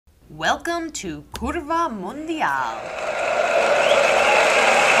Welcome to Curva Mundial.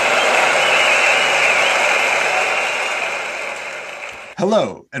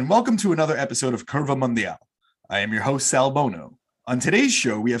 Hello, and welcome to another episode of Curva Mundial. I am your host, Sal Bono. On today's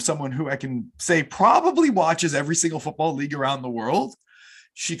show, we have someone who I can say probably watches every single football league around the world.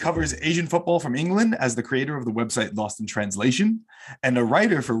 She covers Asian football from England as the creator of the website Lost in Translation, and a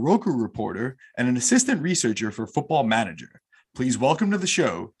writer for Roku Reporter and an assistant researcher for Football Manager. Please welcome to the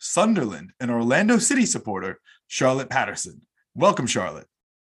show, Sunderland and Orlando City supporter, Charlotte Patterson. Welcome, Charlotte.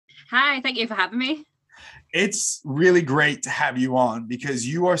 Hi, thank you for having me. It's really great to have you on because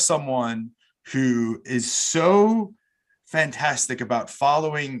you are someone who is so fantastic about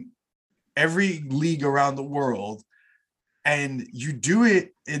following every league around the world, and you do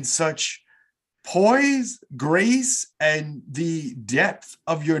it in such poise, grace, and the depth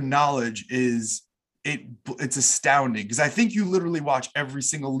of your knowledge it's astounding, because I think you literally watch every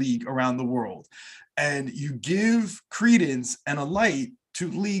single league around the world and you give credence and a light to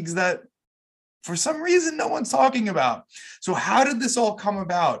leagues that for some reason no one's talking about. So how did this all come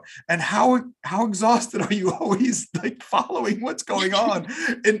about, and how exhausted are you always following what's going on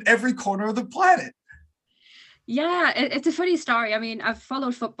in every corner of the planet? Yeah, it's a funny story. I mean, I've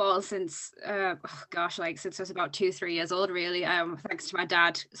followed football since since I was about 2-3 years old, really. Thanks to my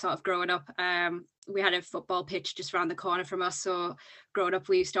dad sort of growing up. We had a football pitch just around the corner from us, so growing up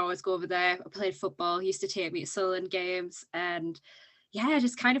we used to always go over there. I played football. He used to take me to Sunderland games, and yeah,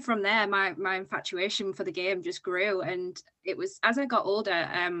 just kind of from there, my infatuation for the game just grew. And it was as I got older,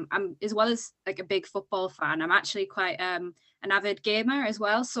 I'm, as well as like a big football fan, I'm actually quite an avid gamer as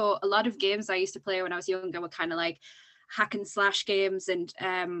well. So a lot of games I used to play when I was younger were kind of like hack and slash games. And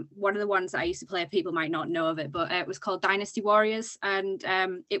one of the ones that I used to play, people might not know of it, but it was called Dynasty Warriors. And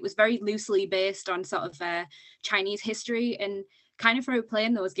it was very loosely based on sort of Chinese history. And kind of through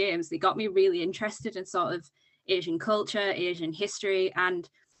playing those games, they got me really interested in sort of Asian culture, Asian history, and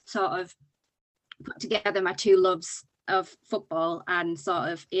sort of put together my two loves of football and sort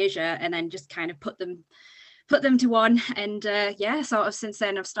of Asia, and then just kind of put them to one. And sort of since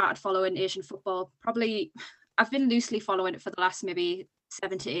then I've started following Asian football. Probably I've been loosely following it for the last maybe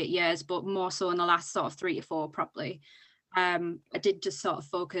 7 to 8 years, but more so in the last sort of 3 to 4 probably. I did just sort of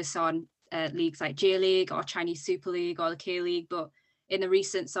focus on leagues like J League or Chinese Super League or the K League, but in the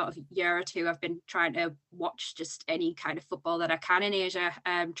recent sort of year or two, I've been trying to watch just any kind of football that I can in Asia,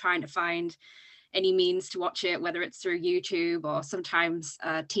 trying to find any means to watch it, whether it's through YouTube or sometimes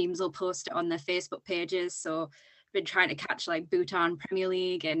teams will post it on their Facebook pages. So I've been trying to catch like Bhutan Premier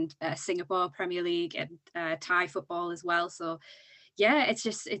League and Singapore Premier League and Thai football as well. So yeah,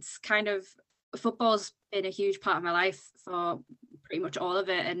 it's kind of, football's been a huge part of my life for pretty much all of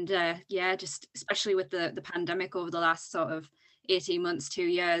it. And just especially with the pandemic over the last sort of 18 months, 2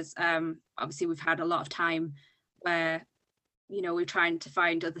 years, obviously we've had a lot of time where, you know, we're trying to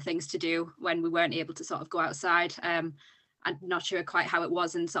find other things to do when we weren't able to sort of go outside. I'm not sure quite how it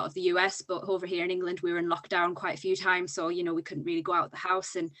was in sort of the US, but over here in England, we were in lockdown quite a few times. So, you know, we couldn't really go out the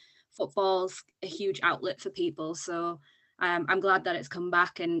house, and football's a huge outlet for people. So I'm glad that it's come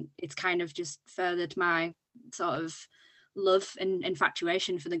back, and it's kind of just furthered my sort of love and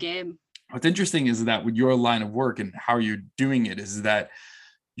infatuation for the game. What's interesting is that with your line of work and how you're doing it is that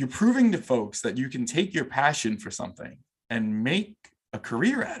you're proving to folks that you can take your passion for something and make a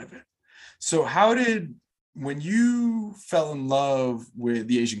career out of it. So when you fell in love with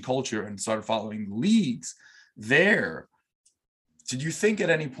the Asian culture and started following the leagues there, did you think at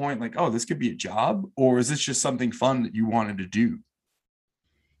any point like, oh, this could be a job, or is this just something fun that you wanted to do?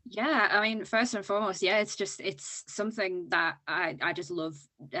 Yeah, I mean, first and foremost, yeah, it's something that I just love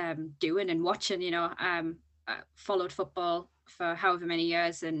doing and watching. You know, I followed football for however many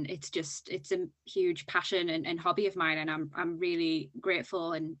years, and it's a huge passion and hobby of mine. And I'm really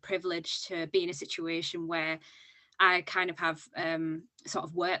grateful and privileged to be in a situation where I kind of have sort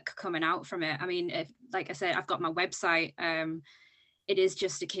of work coming out from it. I mean, like I said, I've got my website. It is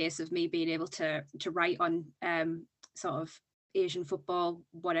just a case of me being able to write on sort of Asian football,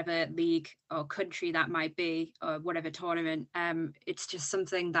 whatever league or country that might be, or whatever tournament. It's just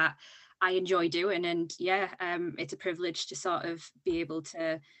something that I enjoy doing, and it's a privilege to sort of be able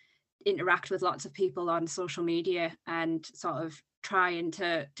to interact with lots of people on social media and sort of trying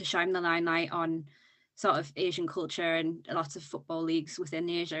to shine the limelight on sort of Asian culture and lots of football leagues within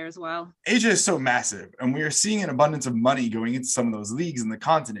Asia as well. Asia is so massive, and we are seeing an abundance of money going into some of those leagues in the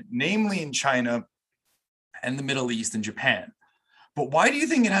continent, namely in China and the Middle East and Japan. But why do you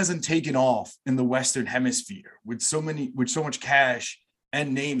think it hasn't taken off in the Western Hemisphere with so much cash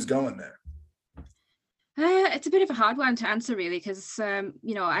and names going there? It's a bit of a hard one to answer, really, because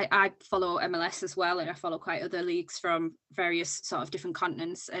I follow MLS as well, and I follow quite other leagues from various sort of different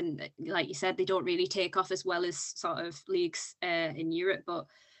continents. And like you said, they don't really take off as well as sort of leagues in Europe. But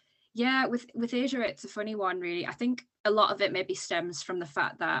yeah, with Asia, it's a funny one, really. I think a lot of it maybe stems from the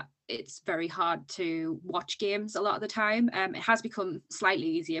fact that it's very hard to watch games a lot of the time. It has become slightly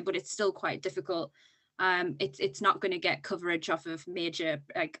easier, but it's still quite difficult. It's not going to get coverage off of major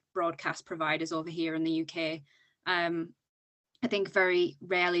like broadcast providers over here in the UK. I think very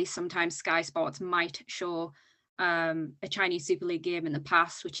rarely, sometimes Sky Sports might show a Chinese Super League game in the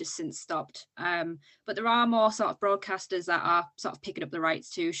past, which has since stopped. But there are more sort of broadcasters that are sort of picking up the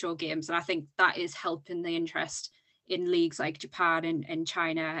rights to show games, and I think that is helping the interest in leagues like Japan and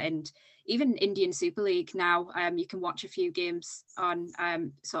China, and even Indian Super League now. You can watch a few games on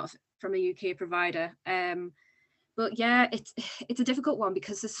sort of from a UK provider. But yeah, it's a difficult one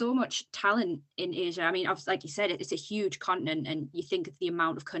because there's so much talent in Asia. I mean, like you said, it's a huge continent, and you think of the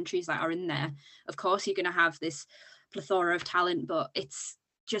amount of countries that are in there. Of course, you're going to have this plethora of talent, but it's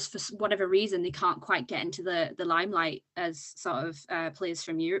just for whatever reason they can't quite get into the limelight as sort of players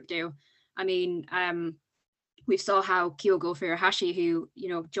from Europe do. I mean, we saw how Kyogo Furuhashi, who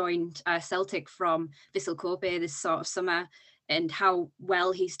joined Celtic from Vissel Kobe this sort of summer, and how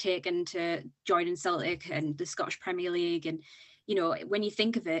well he's taken to joining Celtic and the Scottish Premier League. And when you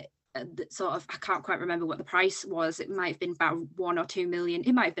think of it, sort of, I can't quite remember what the price was. It might have been about 1 or 2 million.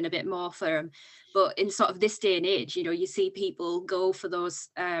 It might have been a bit more for him. But in sort of this day and age, you see people go for those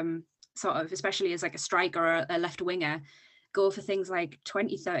sort of, especially as like a striker or a left winger, go for things like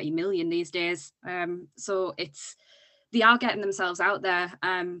 20, 30 million these days. So they are getting themselves out there,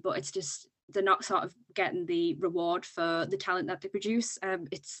 but it's just, they're not sort of getting the reward for the talent that they produce.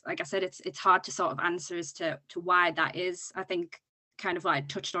 It's like I said, it's hard to sort of answer as to why that is. I think, kind of like I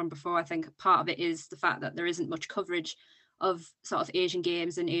touched on before, I think part of it is the fact that there isn't much coverage of sort of Asian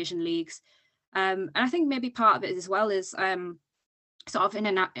games and Asian leagues. And I think maybe part of it as well is sort of in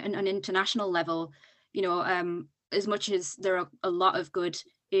an international level, as much as there are a lot of good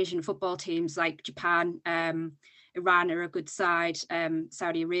Asian football teams like Japan, Iran are a good side,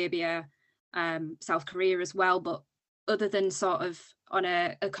 Saudi Arabia, South Korea as well. But other than sort of on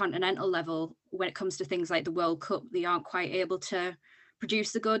a continental level, when it comes to things like the World Cup, they aren't quite able to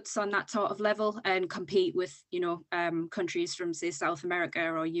produce the goods on that sort of level and compete with, countries from, say, South America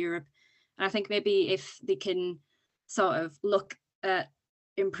or Europe. And I think maybe if they can sort of look at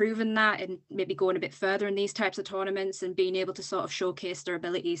improving that and maybe going a bit further in these types of tournaments and being able to sort of showcase their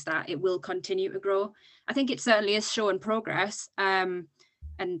abilities, that it will continue to grow. I think it certainly is showing progress.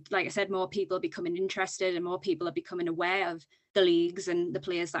 And like I said, more people are becoming interested and more people are becoming aware of the leagues and the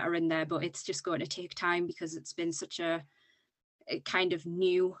players that are in there. But it's just going to take time because it's been such a kind of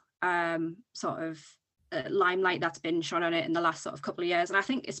new sort of limelight that's been shone on it in the last sort of couple of years. And I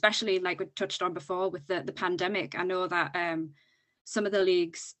think especially like we touched on before with the pandemic, I know that some of the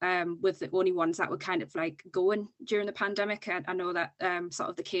leagues were the only ones that were kind of like going during the pandemic. I know that sort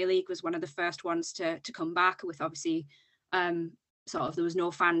of the K-League was one of the first ones to come back with, obviously, sort of there was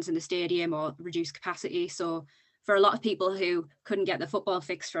no fans in the stadium or reduced capacity. So for a lot of people who couldn't get the football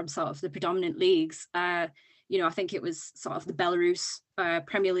fix from sort of the predominant leagues, I think it was sort of the Belarus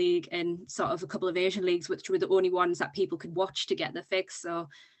Premier League and sort of a couple of Asian leagues, which were the only ones that people could watch to get the fix. So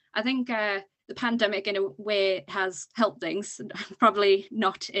I think the pandemic in a way has helped things, probably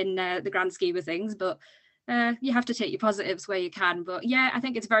not in the grand scheme of things, but you have to take your positives where you can. But yeah, I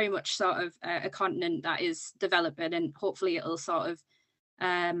think it's very much sort of a continent that is developing, and hopefully it'll sort of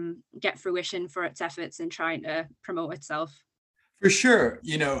get fruition for its efforts in trying to promote itself. For sure.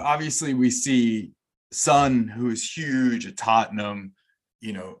 Obviously we see Son, who is huge at Tottenham,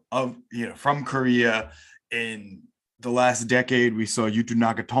 from Korea. In the last decade, we saw Yuto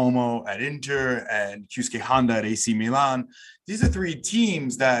Nagatomo at Inter and Kyusuke Honda at AC Milan. These are three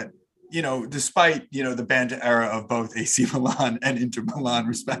teams that, despite, the banter era of both AC Milan and Inter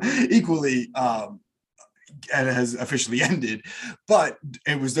Milan equally, and it has officially ended. But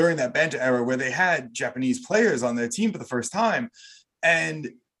it was during that banter era where they had Japanese players on their team for the first time. And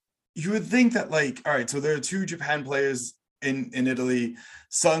you would think that, like, all right, so there are two Japan players in Italy,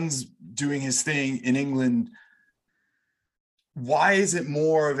 Son's doing his thing in England. Why is it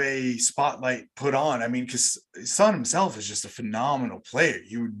more of a spotlight put on? I mean, because Son himself is just a phenomenal player.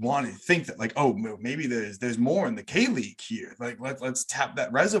 You would want to think that, like, oh, maybe there's more in the K-League here. Like, let's tap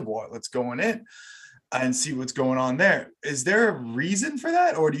that reservoir. Let's go in and see what's going on there. Is there a reason for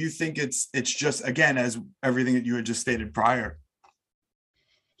that? Or do you think it's just, again, as everything that you had just stated prior?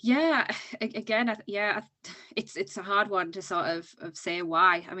 Yeah, again, it's a hard one to sort of say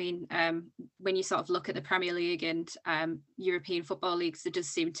why. I mean, when you sort of look at the Premier League and European football leagues, there does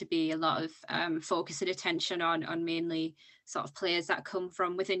seem to be a lot of focus and attention on mainly sort of players that come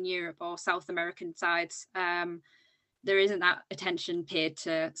from within Europe or South American sides. There isn't that attention paid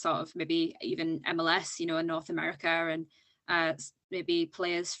to sort of maybe even MLS, in North America, and maybe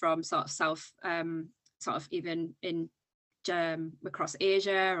players from sort of South, sort of even in across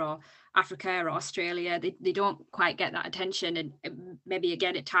Asia or Africa or Australia. They don't quite get that attention. And maybe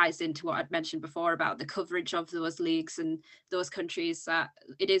again, it ties into what I'd mentioned before about the coverage of those leagues and those countries, that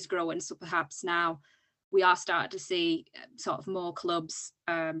it is growing. So perhaps now we are starting to see sort of more clubs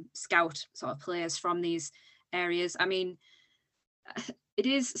scout sort of players from these areas. I mean, it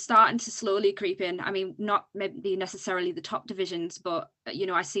is starting to slowly creep in. I mean, not maybe necessarily the top divisions, but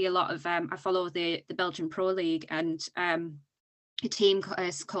I see a lot of I follow the Belgian Pro League, and a team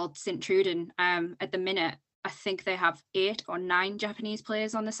is called St. Truden. At the minute, I think they have 8 or 9 Japanese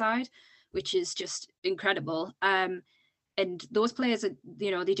players on the side, which is just incredible. And those players are,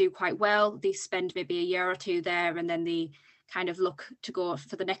 they do quite well. They spend maybe a year or two there, and then they kind of look to go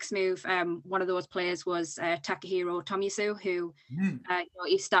for the next move. One of those players was Takahiro Tomiyasu, who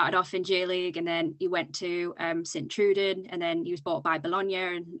he started off in J League, and then he went to St. Truden, and then he was bought by Bologna,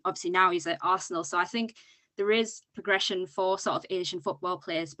 and obviously now he's at Arsenal. So I think there is progression for sort of Asian football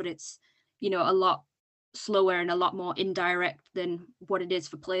players, but it's a lot slower and a lot more indirect than what it is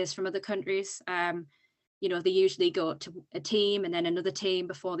for players from other countries. They usually go to a team and then another team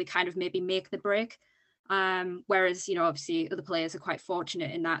before they kind of maybe make the break. Whereas, obviously other players are quite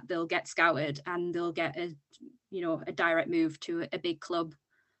fortunate in that they'll get scouted and they'll get a direct move to a big club.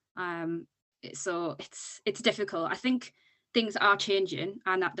 So it's difficult. I think things are changing,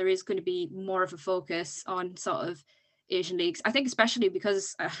 and that there is going to be more of a focus on sort of Asian leagues. I think especially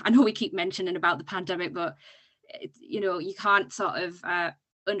because I know we keep mentioning about the pandemic, but you can't sort of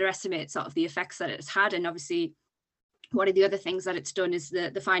underestimate sort of the effects that it's had. And obviously one of the other things that it's done is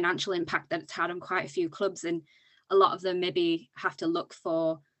the financial impact that it's had on quite a few clubs, and a lot of them maybe have to look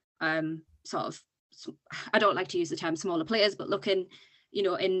for sort of, I don't like to use the term smaller players, but looking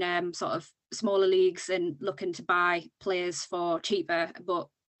in sort of smaller leagues and looking to buy players for cheaper, but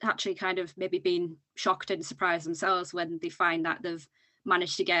actually kind of maybe being shocked and surprised themselves when they find that they've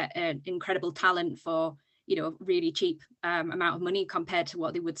managed to get an incredible talent for really cheap amount of money compared to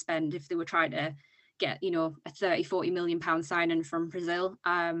what they would spend if they were trying to get a 30-40 million pound signing from Brazil.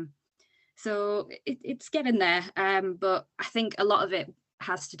 So it's getting there, but I think a lot of it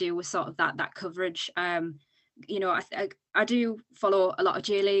has to do with sort of that coverage. I do follow a lot of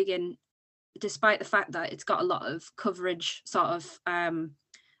J League, and despite the fact that it's got a lot of coverage sort of on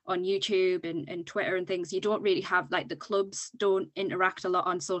YouTube and Twitter and things, you don't really have, like, the clubs don't interact a lot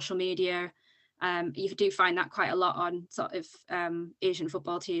on social media. You do find that quite a lot on sort of Asian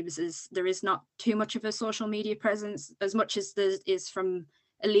football teams, is there is not too much of a social media presence as much as there is from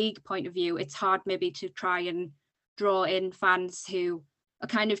a league point of view. It's hard maybe to try and draw in fans who are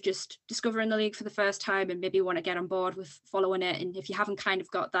kind of just discovering the league for the first time and maybe want to get on board with following it. And if you haven't kind of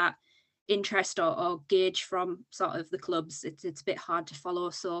got that interest or gauge from sort of the clubs, it's a bit hard to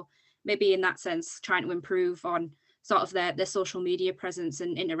follow. So maybe in that sense, trying to improve on sort of their social media presence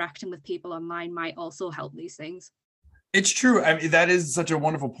and interacting with people online might also help these things. It's true. I mean, that is such a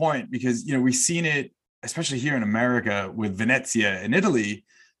wonderful point, because, we've seen it, especially here in America with Venezia in Italy,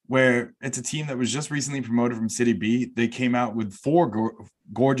 where it's a team that was just recently promoted from City B. They came out with 4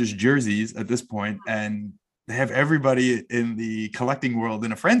 gorgeous jerseys at this point, and they have everybody in the collecting world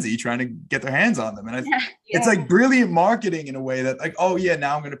in a frenzy trying to get their hands on them. And it's like brilliant marketing in a way that, like, oh yeah,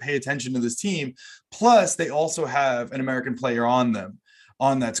 now I'm going to pay attention to this team. Plus they also have an American player on them,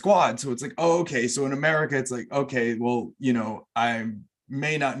 on that squad. So it's like, oh, okay. So in America, it's like, okay, well, I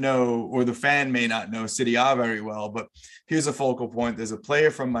may not know, or the fan may not know City A very well, but here's a focal point. There's a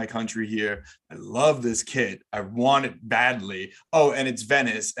player from my country here. I love this kit. I want it badly. Oh, and it's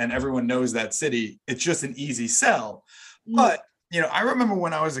Venice, and everyone knows that city. It's just an easy sell. But I remember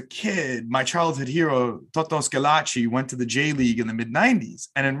when I was a kid, my childhood hero, Toto Scalacci, went to the J League in the mid-90s.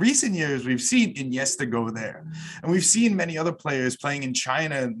 And in recent years, we've seen Iniesta go there. And we've seen many other players playing in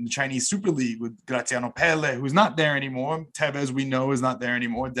China, in the Chinese Super League, with Graziano Pelle, who's not there anymore. Tevez, we know, is not there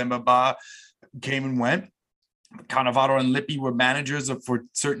anymore. Demba Ba came and went. Cannavaro and Lippi were managers for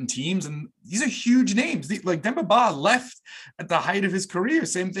certain teams. And these are huge names. Like Demba Ba left at the height of his career.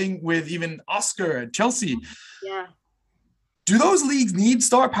 Same thing with even Oscar at Chelsea. Yeah. Do those leagues need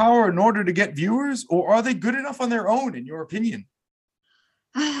star power in order to get viewers, or are they good enough on their own, in your opinion?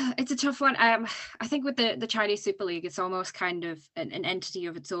 It's a tough one. I think with the Chinese Super League, it's almost kind of an entity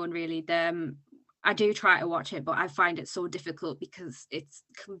of its own, really. I do try to watch it, but I find it so difficult because it's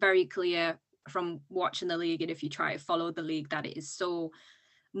very clear from watching the league, and if you try to follow the league, that it is so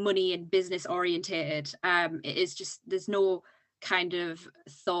money and business orientated. It is just, there's no kind of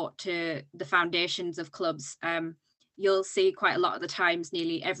thought to the foundations of clubs. You'll see quite a lot of the times,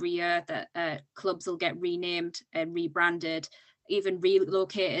 nearly every year, that clubs will get renamed and rebranded, even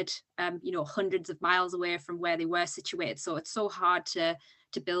relocated, hundreds of miles away from where they were situated. So it's so hard to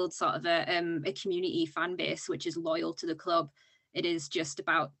build sort of a community fan base which is loyal to the club. It is just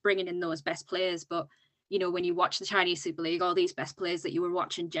about bringing in those best players. But when you watch the Chinese Super League, all these best players that you were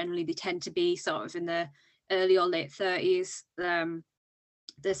watching, generally they tend to be sort of in the early or late 30s.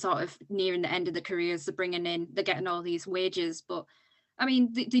 They're sort of nearing the end of the careers. They're getting all these wages, but I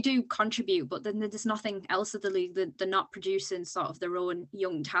mean, they do contribute, but then there's nothing else of the league. They're not producing sort of their own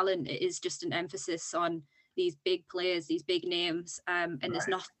young talent. It is just an emphasis on these big players, these big names, and right. There's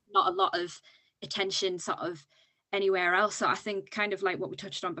not a lot of attention sort of anywhere else. So I think, kind of like what we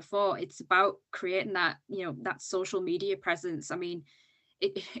touched on before, it's about creating that, that social media presence. I mean,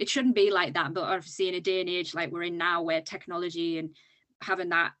 it shouldn't be like that, but obviously in a day and age like we're in now, where technology and having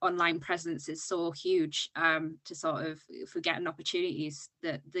that online presence is so huge, to sort of, if we're getting opportunities,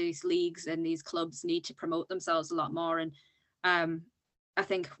 that these leagues and these clubs need to promote themselves a lot more. And I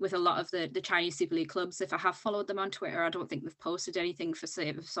think with a lot of the Chinese Super League clubs, if I have followed them on Twitter, I don't think they've posted anything for,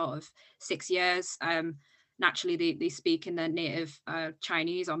 say, sort of 6 years. Naturally, they speak in their native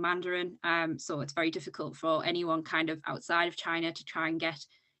Chinese or Mandarin, so it's very difficult for anyone kind of outside of China to try and get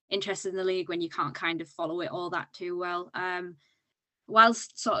interested in the league when you can't kind of follow it all that too well.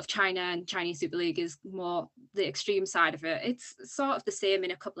 Whilst sort of China and Chinese Super League is more the extreme side of it, it's sort of the same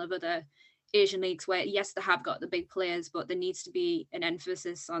in a couple of other Asian leagues where, yes, they have got the big players, but there needs to be an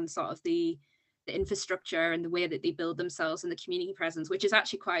emphasis on sort of the infrastructure and the way that they build themselves and the community presence, which is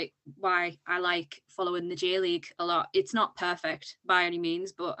actually quite why I like following the J League a lot. It's not perfect by any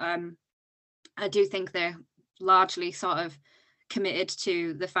means, but I do think they're largely sort of committed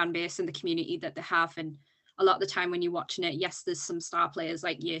to the fan base and the community that they have. And a lot of the time when you're watching it, yes, there's some star players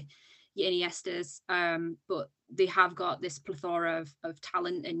like your Iniestas, but they have got this plethora of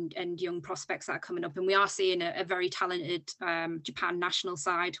talent and young prospects that are coming up. And we are seeing a very talented Japan national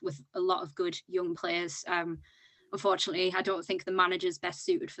side with a lot of good young players. Unfortunately, I don't think the manager's best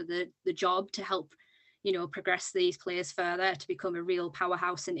suited for the job to help, progress these players further to become a real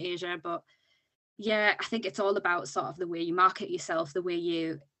powerhouse in Asia. But yeah, I think it's all about sort of the way you market yourself, the way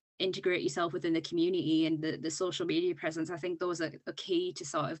you integrate yourself within the community, and the social media presence. I think those are key to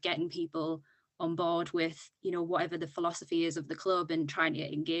sort of getting people on board with, whatever the philosophy is of the club, and trying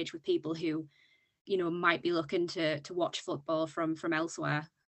to engage with people who, might be looking to watch football from elsewhere.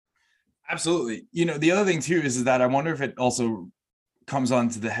 Absolutely. The other thing too is that I wonder if it also comes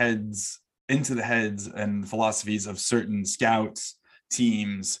into the heads and philosophies of certain scouts,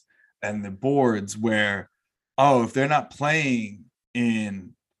 teams, and the boards, where, if they're not playing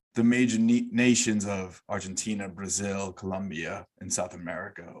in the major nations of Argentina, Brazil, Colombia, and South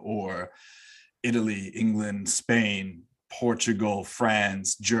America, or Italy, England, Spain, Portugal,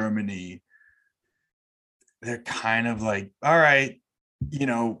 France, Germany, they're kind of like, all right,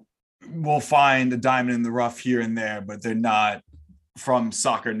 we'll find a diamond in the rough here and there, but they're not from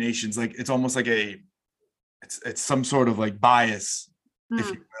soccer nations. Like, it's almost like it's some sort of like bias, if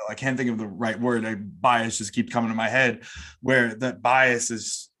you will. I can't think of the right word. Bias just keeps coming to my head, where that bias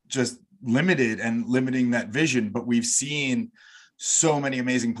is just limiting that vision. But we've seen so many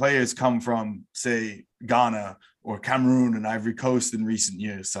amazing players come from, say, Ghana or Cameroon and Ivory Coast in recent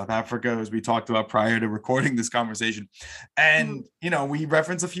years, South Africa, as we talked about prior to recording this conversation. And, we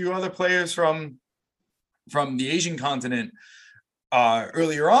reference a few other players from the Asian continent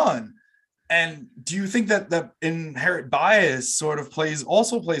earlier on. And do you think that the inherent bias sort of plays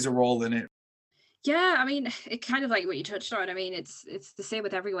a role in it? Yeah, I mean, it kind of like what you touched on. I mean, it's the same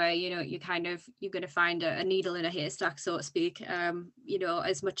with everywhere. You're going to find a needle in a haystack, so to speak.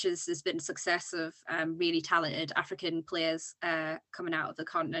 As much as there's been success of really talented African players coming out of the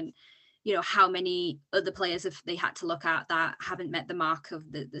continent, how many other players have they had to look at that haven't met the mark of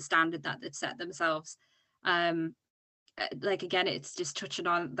the standard that they've set themselves? Like, again, it's just touching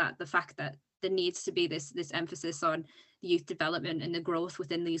on that, the fact that there needs to be this emphasis on youth development and the growth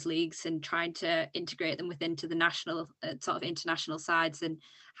within these leagues, and trying to integrate them into the national sort of international sides, and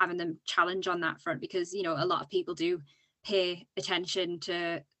having them challenge on that front, because a lot of people do pay attention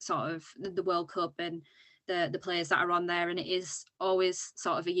to sort of the World Cup and the players that are on there, and it is always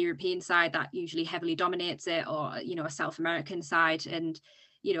sort of a European side that usually heavily dominates it, or a South American side. And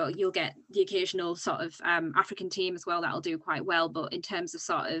you'll get the occasional sort of African team as well that'll do quite well, but in terms of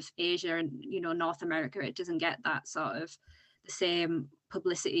sort of Asia and North America, it doesn't get that sort of the same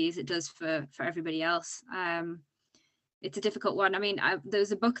publicity as it does for everybody else. It's a difficult one. I mean,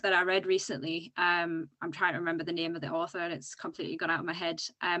 there's a book that I read recently. I'm trying to remember the name of the author, and it's completely gone out of my head.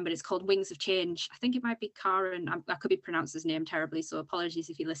 But it's called Wings of Change. I think it might be Karen. I could be pronounced his name terribly, so apologies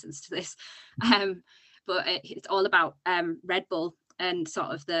if he listens to this. But it's all about Red Bull and sort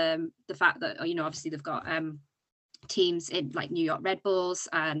of the fact that obviously they've got teams in like New York Red Bulls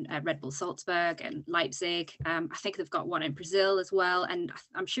and Red Bull Salzburg and Leipzig. I think they've got one in Brazil as well, and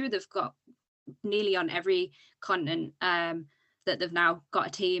I'm sure they've got nearly on every continent that they've now got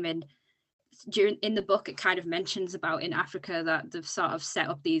a team. And in the book it kind of mentions about in Africa that they've sort of set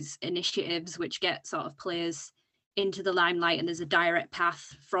up these initiatives which get sort of players into the limelight, and there's a direct path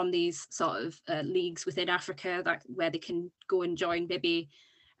from these sort of leagues within Africa where they can go and join maybe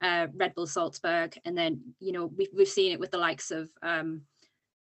Red Bull Salzburg, and then we've seen it with the likes of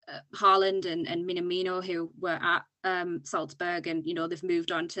Haaland and Minamino, who were at Salzburg, and they've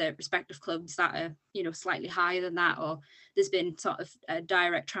moved on to respective clubs that are slightly higher than that, or there's been sort of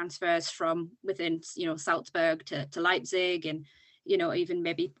direct transfers from within Salzburg to Leipzig, and even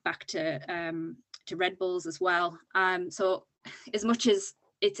maybe back to Red Bulls as well. So as much as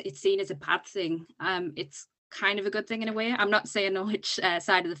it's seen as a bad thing, it's kind of a good thing in a way. I'm not saying which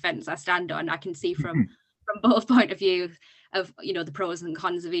side of the fence I stand on. I can see from both point of view of the pros and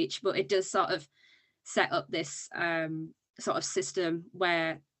cons of each, but it does sort of set up this sort of system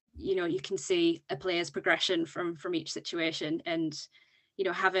where you can see a player's progression from each situation, and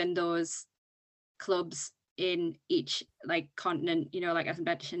having those clubs in each like continent, like as I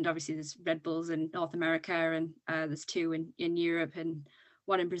mentioned, obviously there's Red Bulls in North America, and there's two in Europe and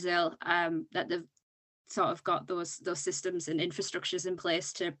one in Brazil, that they've sort of got those systems and infrastructures in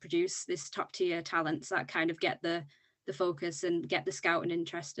place to produce this top tier talents that kind of get the focus and get the scouting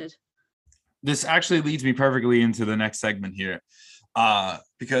interested. This actually leads me perfectly into the next segment here,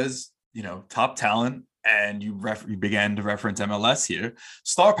 because top talent, and you began to reference MLS here.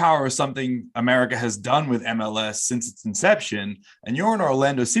 Star power is something America has done with MLS since its inception, and you're an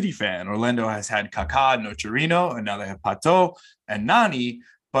Orlando City fan. Orlando has had Kaká, Nocerino, and now they have Pato and Nani,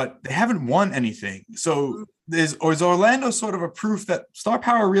 but they haven't won anything. So is Orlando sort of a proof that star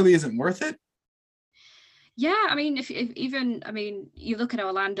power really isn't worth it? Yeah, I mean, if you look at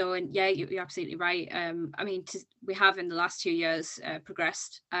Orlando, and yeah, you're absolutely right. I mean, we have in the last 2 years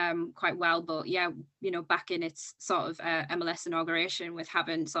progressed quite well, but yeah, back in its sort of MLS inauguration, with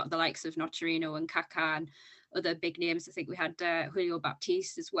having sort of the likes of Nocerino and Kaká and other big names, I think we had Julio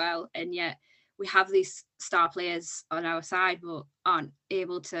Baptiste as well, and yet we have these star players on our side, but aren't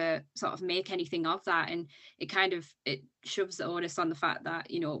able to sort of make anything of that, and it shoves the onus on the fact that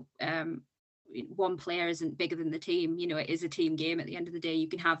one player isn't bigger than the team. It is a team game at the end of the day. You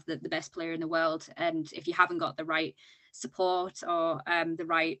can have the best player in the world, and if you haven't got the right support or the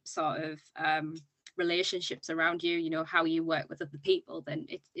right sort of relationships around you, how you work with other people, then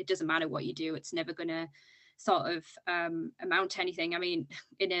it doesn't matter what you do. It's never going to sort of amount to anything. I mean,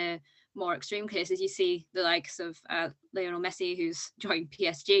 in a more extreme cases, you see the likes of Lionel Messi, who's joined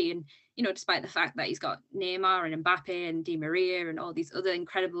PSG, and despite the fact that he's got Neymar and Mbappe and Di Maria and all these other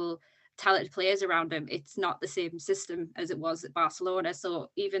incredible talented players around him, it's not the same system as it was at Barcelona. So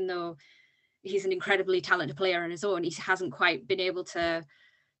even though he's an incredibly talented player on his own, he hasn't quite been able to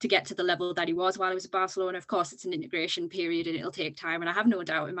get to the level that he was while he was at Barcelona. Of course, it's an integration period and it'll take time, and I have no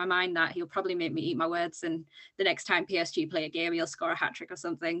doubt in my mind that he'll probably make me eat my words, and the next time PSG play a game, he'll score a hat-trick or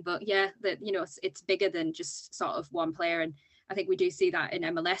something. But yeah, it's bigger than just sort of one player, and I think we do see that in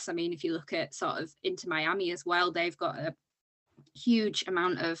MLS. I mean, if you look at sort of Inter Miami as well, they've got a huge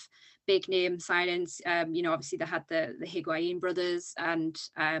amount of big name signings. Obviously they had the Higuain brothers and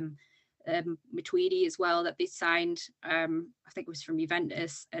Matuidi as well that they signed. I think it was from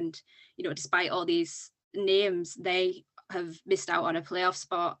Juventus, and despite all these names, they have missed out on a playoff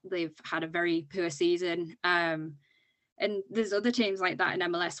spot. They've had a very poor season, and there's other teams like that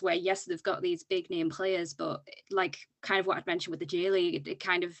in MLS where yes, they've got these big name players, but like kind of what I'd mentioned with the J League,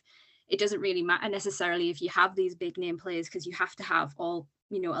 it doesn't really matter necessarily if you have these big name players, because you have to have all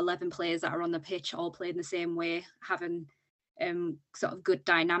 11 players that are on the pitch all playing the same way, having sort of good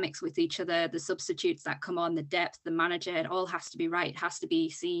dynamics with each other, the substitutes that come on, the depth, the manager, it all has to be right. It has to be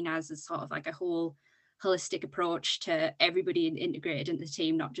seen as a sort of like a whole holistic approach to everybody integrated in the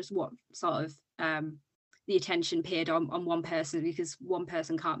team, not just what sort of the attention paid on one person, because one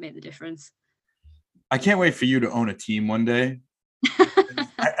person can't make the difference. I can't wait for you to own a team one day.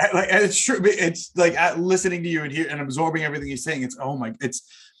 like it's true. It's like listening to you and absorbing everything you're saying. It's oh my, it's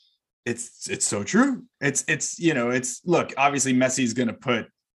so true. It's it's look. Obviously, Messi's going to put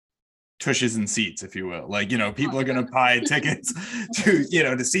tushes in seats, if you will. Like people are going to buy tickets to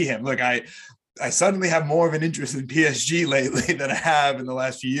to see him. Look, I suddenly have more of an interest in PSG lately than I have in the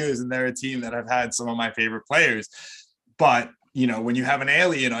last few years, and they're a team that I've had some of my favorite players. But when you have an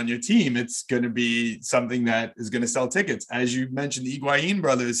alien on your team, it's going to be something that is going to sell tickets. As you mentioned, the Higuain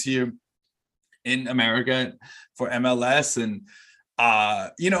brothers here in America for MLS. And,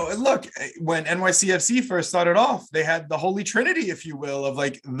 look, when NYCFC first started off, they had the Holy Trinity, if you will, of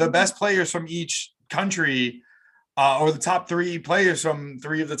like the best players from each country, or the top three players from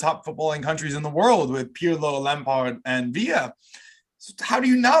three of the top footballing countries in the world with Pirlo, Lampard, and Villa. So how do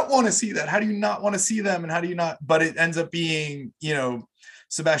you not want to see that? How do you not want to see them? And how do you not? But it ends up being,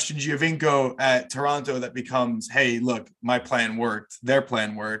 Sebastian Giovinco at Toronto that becomes, hey, look, my plan worked. Their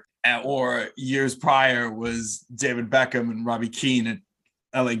plan worked. Or years prior was David Beckham and Robbie Keane at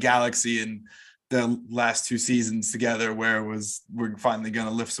LA Galaxy and the last two seasons together where we're finally going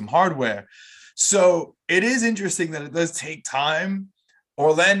to lift some hardware. So it is interesting that it does take time.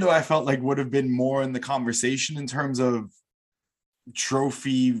 Orlando, I felt like would have been more in the conversation in terms of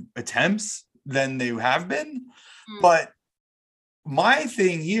trophy attempts than they have been. But my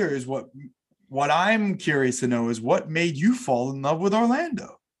thing here is what I'm curious to know is what made you fall in love with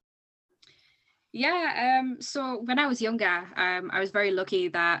Orlando? Yeah, so when I was younger, I was very lucky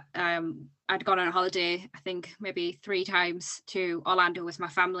that I'd gone on a holiday, I think maybe 3 times to Orlando with my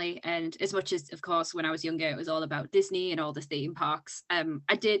family. And as much as, of course, when I was younger, it was all about Disney and all the theme parks,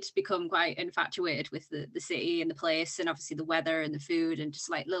 I did become quite infatuated with the city and the place, and obviously the weather and the food and just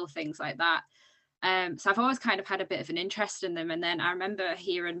like little things like that. So I've always kind of had a bit of an interest in them. And then I remember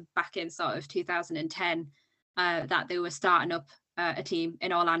hearing back in sort of 2010 that they were starting up a team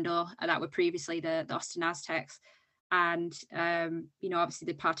in Orlando that were previously the Austin Aztecs. And, obviously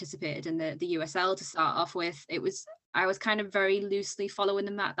they participated in the USL to start off with. I was kind of very loosely following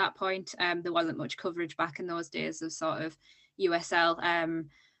them at that point. There wasn't much coverage back in those days of sort of USL.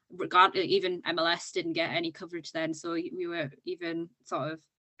 Even MLS didn't get any coverage then. So we were even sort of,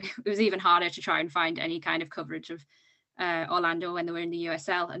 it was even harder to try and find any kind of coverage of Orlando when they were in the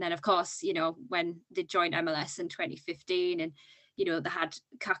USL. And then, of course, when they joined MLS in 2015 and, they had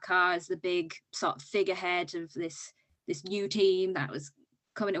Kaká as the big sort of figurehead of this new team that was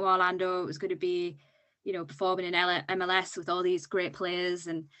coming to Orlando. It was going to be, performing in MLS with all these great players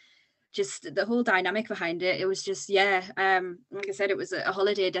and just the whole dynamic behind it. It was just, like I said, it was a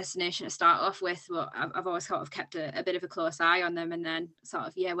holiday destination to start off with, but I've always sort of kept a bit of a close eye on them. And then sort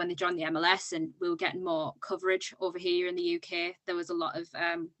of, when they joined the MLS and we were getting more coverage over here in the UK, there was a lot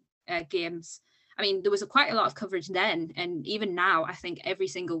of games. I mean, there was quite a lot of coverage then. And even now, I think every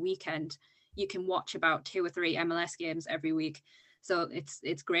single weekend, you can watch about 2 or 3 MLS games every week. So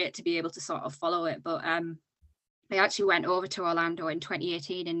it's great to be able to sort of follow it. But I actually went over to Orlando in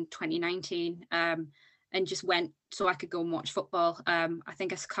 2018 and 2019 and just went so I could go and watch football. I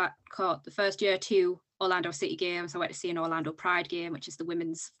think I caught the first year 2 Orlando City games. I went to see an Orlando Pride game, which is the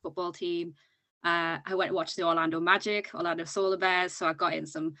women's football team. I went to watch the Orlando Magic, Orlando Solar Bears. So I got in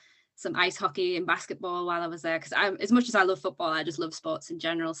some ice hockey and basketball while I was there. Because as much as I love football, I just love sports in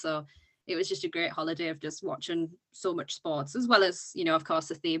general. So it was just a great holiday of just watching so much sports, as well as, of course,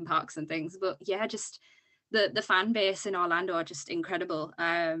 the theme parks and things. But yeah, just the fan base in Orlando are just incredible.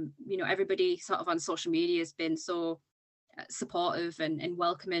 Everybody sort of on social media has been so supportive and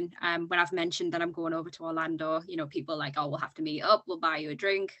welcoming. When I've mentioned that I'm going over to Orlando, people are like, oh, we'll have to meet up, we'll buy you a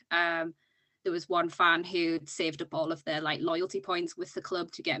drink. There was one fan who saved up all of their like loyalty points with the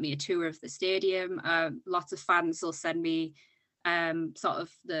club to get me a tour of the stadium. Lots of fans will send me sort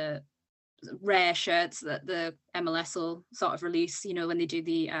of the rare shirts that the MLS will sort of release, when they do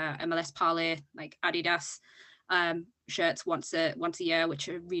the MLS parlay, like Adidas shirts once a year, which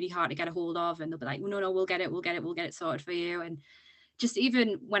are really hard to get a hold of. And they'll be like, no, we'll get it sorted for you. And just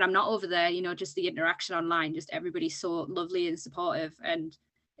even when I'm not over there, just the interaction online, just everybody's so lovely and supportive. And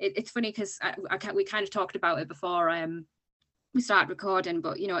it's funny because we kind of talked about it before we started recording,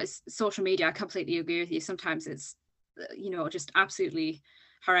 but it's social media. I completely agree with you. Sometimes it's just absolutely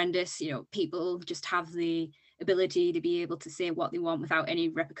horrendous. People just have the ability to be able to say what they want without any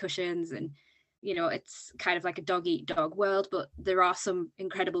repercussions, and it's kind of like a dog eat dog world. But there are some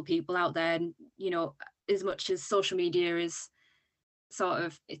incredible people out there, and as much as social media is sort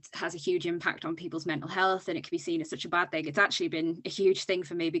of, it has a huge impact on people's mental health and it can be seen as such a bad thing, it's actually been a huge thing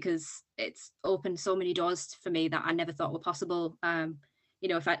for me because it's opened so many doors for me that I never thought were possible.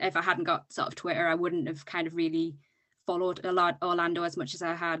 If I hadn't got sort of Twitter, I wouldn't have kind of really followed a lot Orlando as much as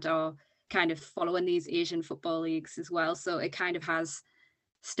I had, or kind of following these Asian football leagues as well. So it kind of has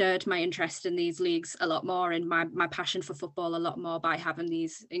stirred my interest in these leagues a lot more, and my passion for football a lot more by having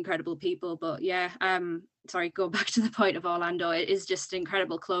these incredible people. But yeah, sorry, go back to the point of Orlando. It is just an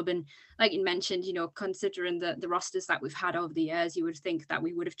incredible club, and like you mentioned, you know, considering the rosters that we've had over the years, you would think that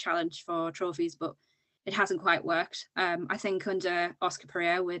we would have challenged for trophies, but it hasn't quite worked. I think under Oscar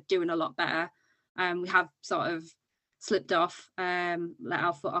Pereira, we're doing a lot better. We have sort of slipped off, let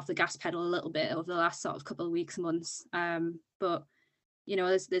our foot off the gas pedal a little bit over the last sort of couple of weeks, months. But you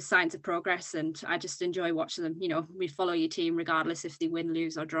know, there's signs of progress, and I just enjoy watching them. You know, we follow your team regardless if they win,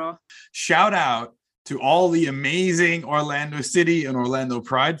 lose, or draw. Shout out to all the amazing Orlando City and Orlando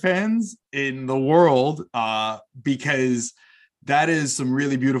Pride fans in the world, because that is some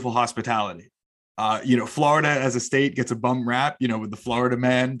really beautiful hospitality. You know, Florida as a state gets a bum rap, you know, with the Florida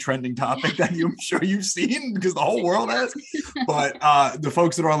man trending topic that I'm sure you've seen because the whole world has. But the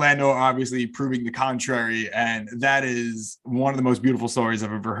folks in Orlando are obviously proving the contrary. And that is one of the most beautiful stories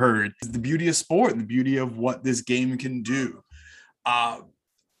I've ever heard. It's the beauty of sport and the beauty of what this game can do.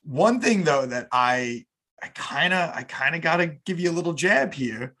 One thing, though, that I kind of got to give you a little jab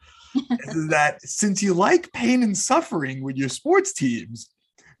here is that since you like pain and suffering with your sports teams,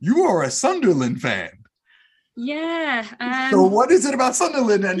 you are a Sunderland fan. Yeah. So what is it about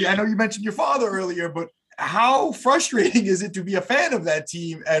Sunderland? And I know you mentioned your father earlier, but how frustrating is it to be a fan of that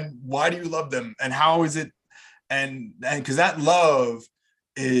team? And why do you love them? And how is it? And because that love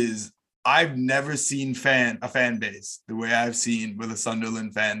is, I've never seen a fan base the way I've seen with a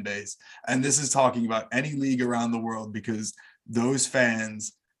Sunderland fan base. And this is talking about any league around the world, because those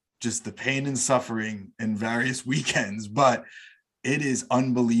fans, just the pain and suffering in various weekends, but it is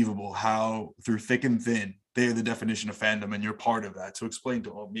unbelievable how through thick and thin, they're the definition of fandom, and you're part of that. So explain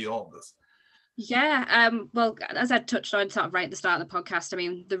to me all of this. Yeah, well, as I touched on sort of right at the start of the podcast, I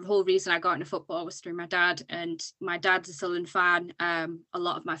mean, the whole reason I got into football was through my dad, and my dad's a Sunderland fan. A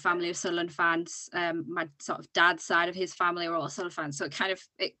lot of my family are Sunderland fans. My sort of dad's side of his family are all Sunderland fans. So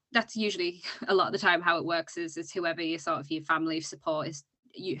that's usually a lot of the time how it works is whoever your family support is,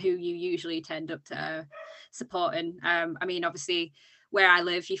 who you usually tend up to supporting. I mean, obviously where I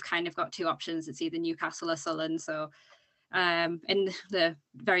live, you've kind of got two options. It's either Newcastle or Sunderland. So in the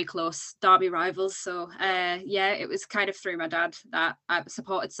very close derby rivals. So yeah, it was kind of through my dad that I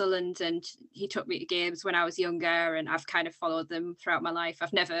supported Sunderland, and he took me to games when I was younger, and I've kind of followed them throughout my life.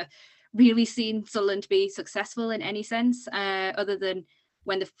 I've never really seen Sunderland be successful in any sense, other than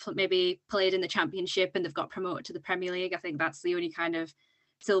when they've maybe played in the Championship and they've got promoted to the Premier League. I think that's the only kind of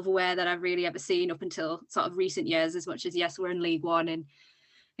silverware that I've really ever seen up until sort of recent years, as much as, yes, we're in League One and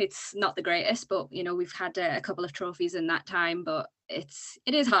it's not the greatest, but you know, we've had a couple of trophies in that time. But it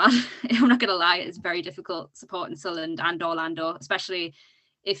is hard. I'm not gonna lie, it's very difficult supporting Sunderland and Orlando, especially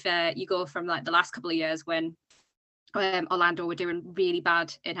if you go from like the last couple of years when Orlando were doing really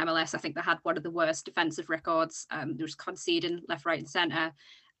bad in MLS. I think they had one of the worst defensive records. They was conceding left, right, and centre.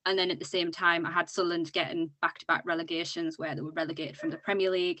 And then at the same time, I had Sunderland getting back-to-back relegations where they were relegated from the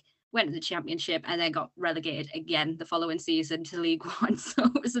Premier League, went to the Championship, and then got relegated again the following season to League One. So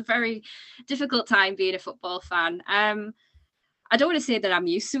it was a very difficult time being a football fan. I don't want to say that I'm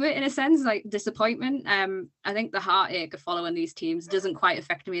used to it in a sense, like disappointment. I think the heartache of following these teams doesn't quite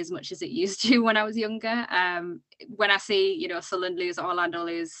affect me as much as it used to when I was younger. When I see, you know, Sunderland lose, Orlando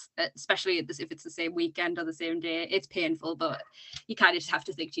lose, especially if it's the same weekend or the same day, it's painful, but you kind of just have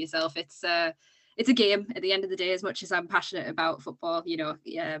to think to yourself, it's a game at the end of the day. As much as I'm passionate about football, you know,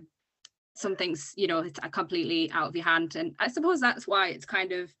 some things, you know, it's completely out of your hand. And I suppose that's why it's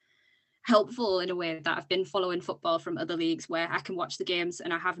kind of helpful in a way that I've been following football from other leagues where I can watch the games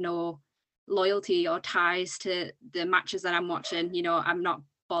and I have no loyalty or ties to the matches that I'm watching. You know, I'm not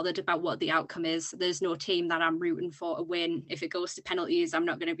bothered about what the outcome is. There's no team that I'm rooting for to win. If it goes to penalties, I'm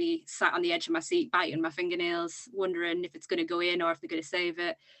not going to be sat on the edge of my seat biting my fingernails wondering if it's going to go in or if they're going to save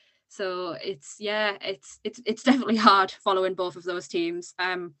it. So it's definitely hard following both of those teams.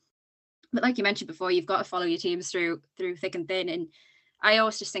 But like you mentioned before, you've got to follow your teams through thick and thin. And I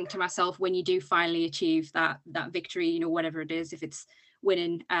always just think to myself, when you do finally achieve that victory, you know, whatever it is, if it's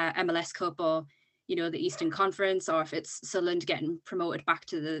winning MLS Cup or, you know, the Eastern Conference, or if it's Sunderland getting promoted back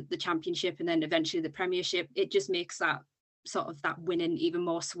to the Championship and then eventually the Premiership, it just makes that sort of that winning even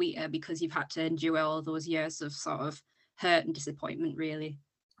more sweeter because you've had to endure all those years of sort of hurt and disappointment, really.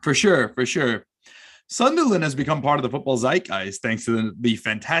 For sure. Sunderland has become part of the football zeitgeist thanks to the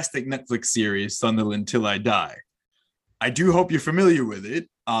fantastic Netflix series Sunderland Till I Die. I do hope you're familiar with it.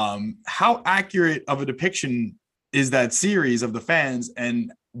 How accurate of a depiction is that series of the fans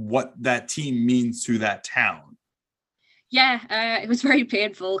and what that team means to that town? Yeah, it was very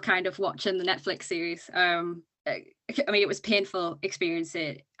painful kind of watching the Netflix series. I mean, it was painful experience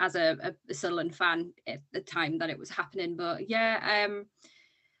it as a Sunderland fan at the time that it was happening. But yeah,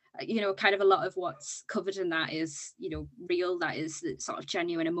 kind of a lot of what's covered in that is, real. That is the sort of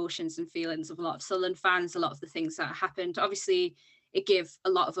genuine emotions and feelings of a lot of Sunderland fans, a lot of the things that happened. Obviously, it gave a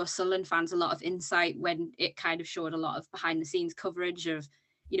lot of us Sunderland fans a lot of insight when it kind of showed a lot of behind the scenes coverage of,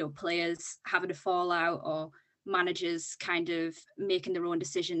 players having a fallout or managers kind of making their own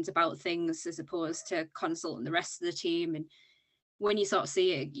decisions about things as opposed to consulting the rest of the team. And when you sort of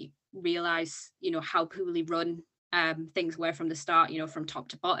see it, you realize, how poorly run things were from the start, from top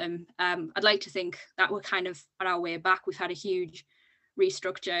to bottom. I'd like to think that we're kind of on our way back. We've had a huge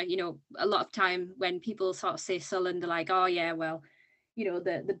restructure. A lot of time when people sort of say Sunderland, they're like, oh yeah, well,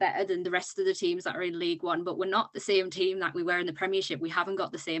 they're better than the rest of the teams that are in League One, but we're not the same team that we were in the Premiership. We haven't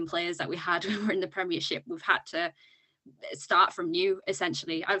got the same players that we had when we were in the Premiership. We've had to start from new,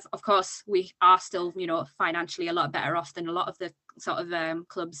 essentially. Of course, we are still, financially a lot better off than a lot of the sort of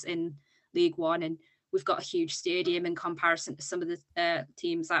clubs in League One, and we've got a huge stadium in comparison to some of the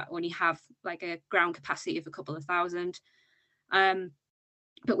teams that only have like a ground capacity of a couple of thousand.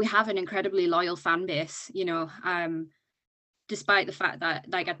 But we have an incredibly loyal fan base, despite the fact that,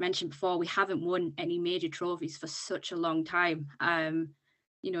 like I'd mentioned before, we haven't won any major trophies for such a long time.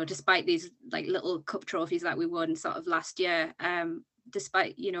 Despite these like little cup trophies that we won sort of last year,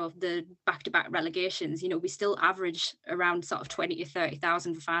 despite, the back-to-back relegations, we still average around sort of 20 to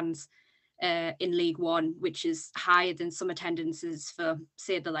 30,000 fans in League One, which is higher than some attendances for,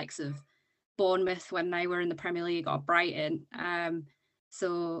 say, the likes of Bournemouth when they were in the Premier League or Brighton.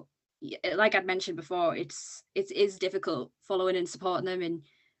 So like I'd mentioned before, it is difficult following and supporting them, and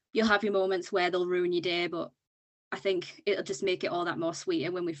you'll have your moments where they'll ruin your day, but I think it'll just make it all that more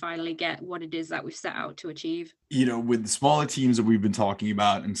sweeter when we finally get what it is that we've set out to achieve. With the smaller teams that we've been talking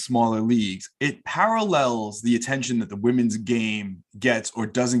about in smaller leagues, it parallels the attention that the women's game gets or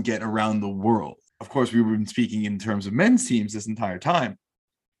doesn't get around the world. Of course, we've been speaking in terms of men's teams this entire time,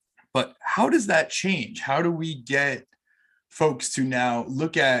 but how does that change? How do we get folks to now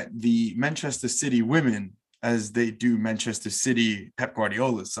look at the Manchester City women as they do Manchester City, Pep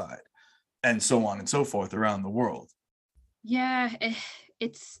Guardiola's side, and so on and so forth around the world? Yeah,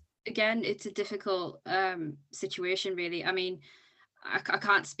 it's a difficult situation, really. I mean, I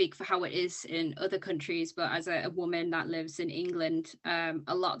can't speak for how it is in other countries, but as a woman that lives in England,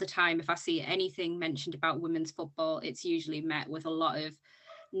 a lot of the time, if I see anything mentioned about women's football, it's usually met with a lot of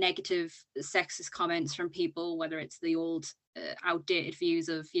negative sexist comments from people, whether it's the old outdated views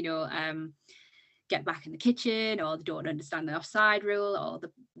of, get back in the kitchen, or they don't understand the offside rule, or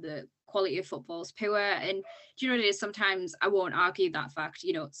the quality of football is poor. And do you know what it is? Sometimes I won't argue that fact.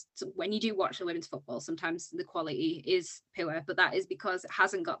 When you do watch the women's football, sometimes the quality is poor, but that is because it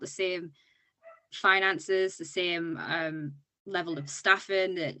hasn't got the same finances, the same level of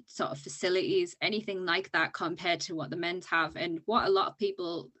staffing, the sort of facilities, anything like that compared to what the men's have. And what a lot of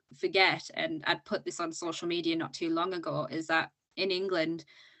people forget, and I'd put this on social media not too long ago, is that in England,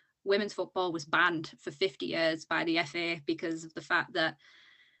 women's football was banned for 50 years by the FA because of the fact that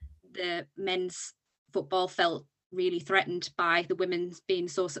the men's football felt really threatened by the women's being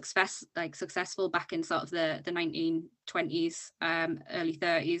so successful back in sort of the 1920s, early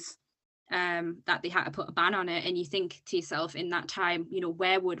 30s. That they had to put a ban on it. And you think to yourself, in that time,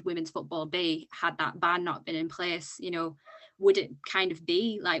 where would women's football be had that ban not been in place? Would it kind of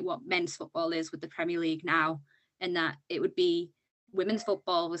be like what men's football is with the Premier League now, and that it would be women's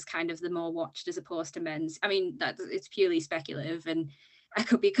football was kind of the more watched as opposed to men's? I mean, that it's purely speculative, and I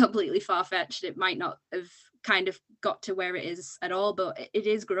could be completely far-fetched. It might not have kind of got to where it is at all, but it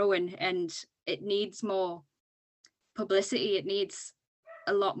is growing, and it needs more publicity. It needs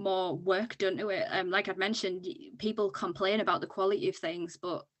a lot more work done to it. Like I'd mentioned, people complain about the quality of things,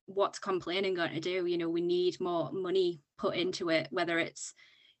 but what's complaining going to do? We need more money put into it, whether it's,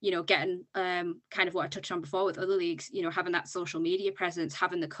 getting kind of what I touched on before with other leagues, having that social media presence,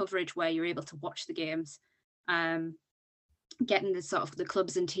 having the coverage where you're able to watch the games, getting the sort of the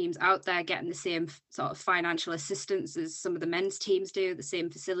clubs and teams out there, getting the same sort of financial assistance as some of the men's teams do, the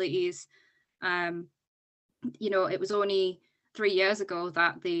same facilities. It was only 3 years ago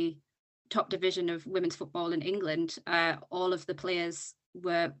that the top division of women's football in England, all of the players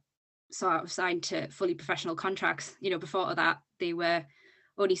were sort of signed to fully professional contracts. Before that, they were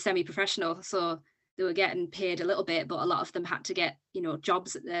only semi-professional, so they were getting paid a little bit, but a lot of them had to get,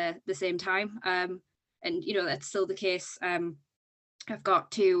 jobs at the same time. And, that's still the case. I've got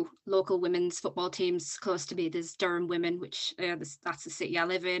 2 local women's football teams close to me. There's Durham Women, which that's the city I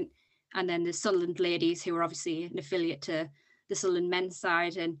live in. and then the Sunderland ladies, who are obviously an affiliate to the Sunderland men's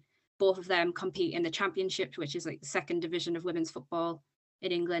side, and both of them compete in the Championship, which is like the second division of women's football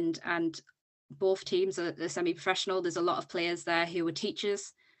in England. And both teams are semi-professional. There's a lot of players there who are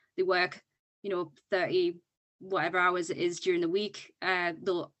teachers. They work, 30 whatever hours it is during the week.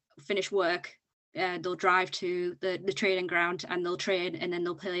 They'll finish work, they'll drive to the training ground, and they'll train, and then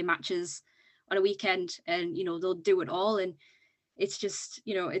they'll play matches on a weekend, and they'll do it all. And it's just,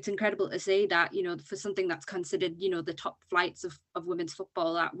 it's incredible to see that, for something that's considered, the top flights of women's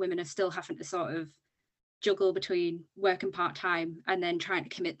football, that women are still having to sort of juggle between working part-time and then trying to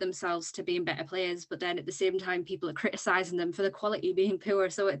commit themselves to being better players. But then at the same time, people are criticizing them for the quality being poor.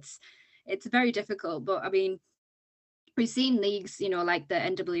 So it's very difficult. But I mean, we've seen leagues, like the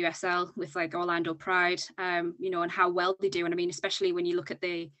NWSL with like Orlando Pride, and how well they do. And I mean, especially when you look at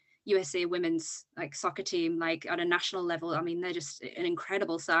the USA women's like soccer team, like at a national level, I mean, they're just an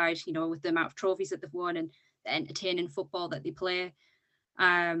incredible side, with the amount of trophies that they've won and the entertaining football that they play.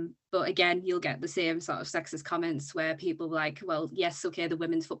 But again, you'll get the same sort of sexist comments where people are like, well, yes, okay, the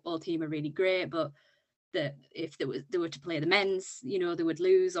women's football team are really great, but if they were to play the men's, they would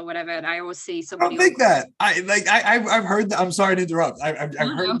lose or whatever. And I always see somebody. I don't think that. I've heard that. I'm sorry to interrupt. I've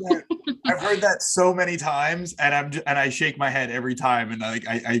heard that. I've heard that so many times, and I shake my head every time, and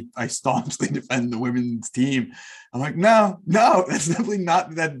I staunchly defend the women's team. I'm like, no, that's definitely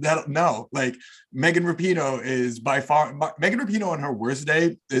not that. No, like Megan Rapinoe is by far. Megan Rapinoe on her worst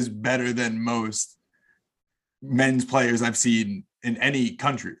day is better than most men's players I've seen in any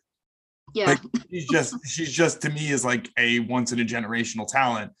country. Yeah, like she's just to me is like a once in a generational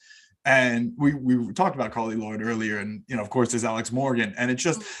talent. And we talked about Carly Lloyd earlier, and of course there's Alex Morgan, and it's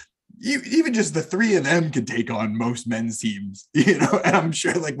just even just the three of them could take on most men's teams, and I'm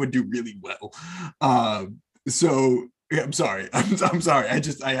sure like would do really well. So yeah, I'm sorry. I'm sorry.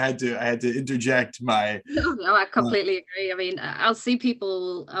 I had to interject my. No, I completely agree. I mean, I'll see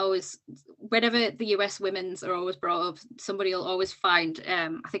people always, whenever the US women's are always brought up, somebody will always find,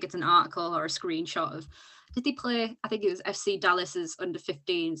 I think it's an article or a screenshot of, did they play, I think it was FC Dallas's under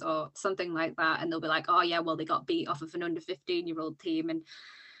 15s or something like that. And they'll be like, oh yeah, well, they got beat off of an under 15-year-old team. And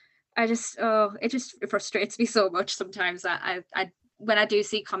it just frustrates me so much sometimes that I when I do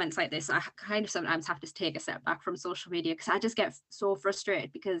see comments like this, I kind of sometimes have to take a step back from social media, because I just get so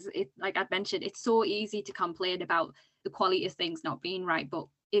frustrated, because like I'd mentioned, it's so easy to complain about the quality of things not being right. But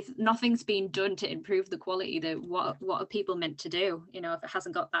if nothing's being done to improve the quality, then what are people meant to do? If it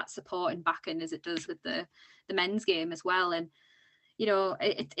hasn't got that support and backing as it does with the men's game as well. And,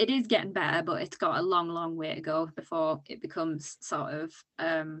 it is getting better, but it's got a long, long way to go before it becomes sort of,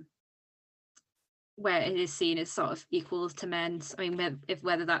 where it is seen as sort of equal to men's. I mean,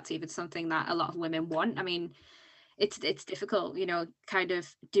 whether that's even something that a lot of women want. I mean, it's difficult, kind of,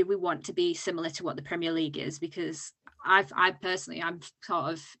 do we want to be similar to what the Premier League is? Because I personally, I'm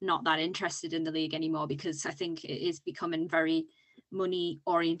sort of not that interested in the league anymore, because I think it is becoming very money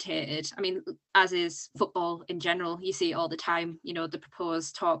orientated. I mean, as is football in general. You see it all the time, the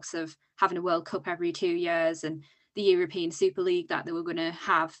proposed talks of having a World Cup every 2 years, and the European Super League that they were going to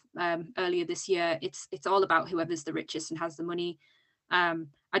have earlier this year. It's all about whoever's the richest and has the money.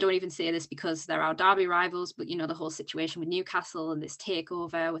 I don't even say this because they're our derby rivals, but the whole situation with Newcastle and this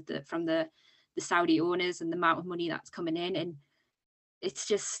takeover from the Saudi owners and the amount of money that's coming in, and it's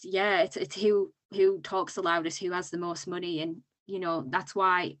just, yeah, it's who talks the loudest, who has the most money. And that's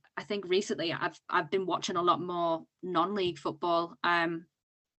why I think recently I've been watching a lot more non-league football.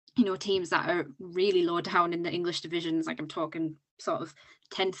 Teams that are really low down in the English divisions, like I'm talking sort of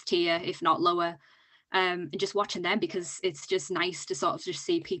 10th tier, if not lower, and just watching them, because it's just nice to sort of just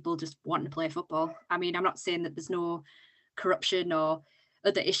see people just wanting to play football. I mean, I'm not saying that there's no corruption or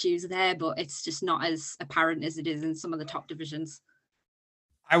other issues there, but it's just not as apparent as it is in some of the top divisions.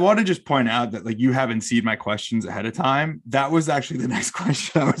 I want to just point out that, like, you haven't seen my questions ahead of time. That was actually the next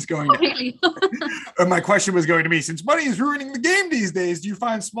question I was going to. Really? My question was going to be, since money is ruining the game these days, do you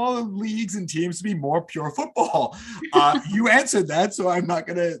find smaller leagues and teams to be more pure football? You answered that, so I'm not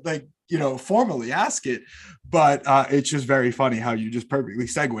going to, formally ask it. But it's just very funny how you just perfectly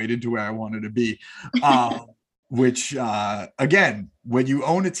segued into where I wanted to be. Which, again, when you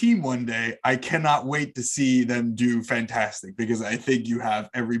own a team one day, I cannot wait to see them do fantastic, because I think you have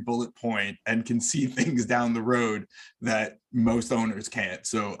every bullet point and can see things down the road that most owners can't.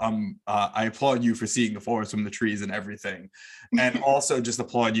 So I applaud you for seeing the forest from the trees and everything. And also just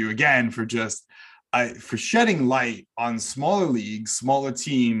applaud you again for for shedding light on smaller leagues, smaller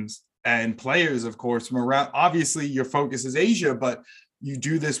teams, and players, of course, from around. Obviously, your focus is Asia, but you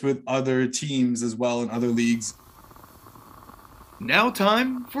do this with other teams as well in other leagues Now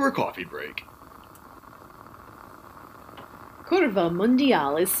time for a coffee break. Curva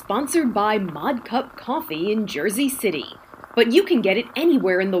Mundial is sponsored by Mod Cup Coffee in Jersey City, but you can get it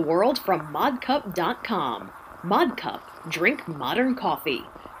anywhere in the world from modcup.com. Mod Cup, drink modern coffee.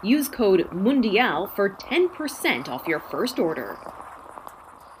 Use code MUNDIAL for 10% off your first order.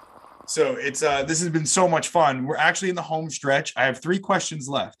 So it's this has been so much fun. We're actually in the home stretch. I have 3 questions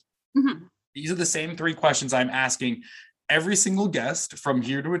left. Mhm. These are the same 3 questions I'm asking every single guest from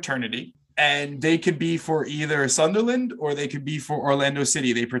here to eternity. And they could be for either Sunderland or they could be for Orlando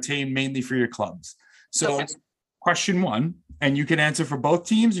City. They pertain mainly for your clubs. So Okay. it's question 1, and you can answer for both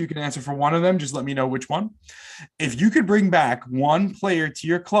teams. You can answer for one of them. Just let me know which one. If you could bring back one player to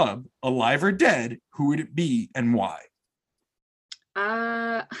your club, alive or dead, who would it be and why?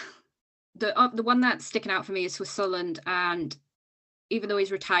 The one that's sticking out for me is for Sunderland, and even though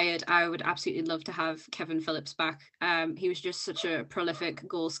he's retired, I would absolutely love to have Kevin Phillips back. He was just such a prolific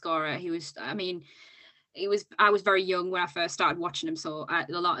goal scorer. I was very young when I first started watching him, so a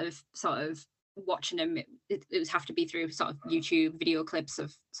lot of sort of watching him, it would have to be through sort of YouTube video clips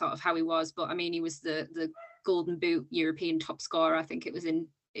of sort of how he was. But I mean, he was the Golden Boot European top scorer. I think it was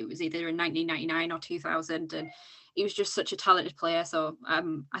either in 1999 or 2000, and he was just such a talented player. So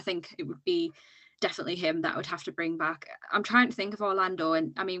I think it would be definitely him that I would have to bring back. I'm trying to think of Orlando,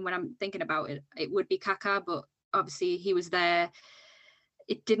 and I mean, when I'm thinking about it, it would be Kaká, but obviously he was there.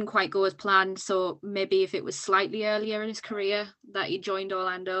 It didn't quite go as planned, so maybe if it was slightly earlier in his career that he joined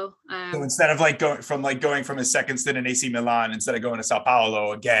Orlando. So instead of going from his second stint in AC Milan, instead of going to Sao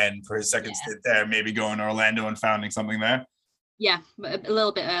Paulo again for his second stint there, maybe going to Orlando and founding something there. Yeah, but a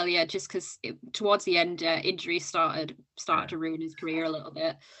little bit earlier, just because towards the end, injuries started to ruin his career a little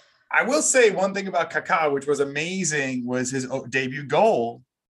bit. I will say one thing about Kaká, which was amazing, was his debut goal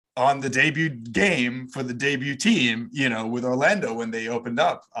on the debut game for the debut team, with Orlando when they opened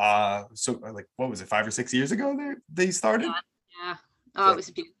up. So like, what was it, 5 or 6 years ago they started? Yeah. Oh, it was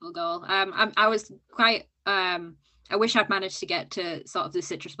a beautiful goal. I was quite, I wish I'd managed to get to sort of the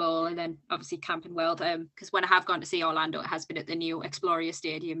Citrus Bowl and then obviously Camping World, because when I have gone to see Orlando, it has been at the new Exploria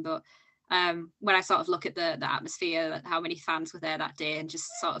Stadium, but when I sort of look at the atmosphere, how many fans were there that day, and just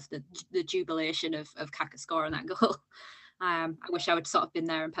sort of the jubilation of Kaká scoring that goal, I wish I would sort of been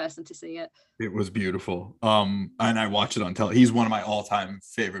there in person to see it. It was beautiful. And I watched it on television. He's one of my all-time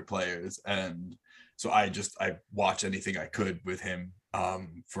favorite players, and so I watched anything I could with him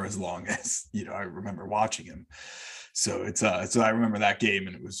for as long as I remember watching him. So so I remember that game,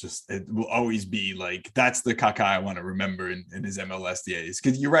 and it will always be like, that's the Kaká I want to remember in his MLS days.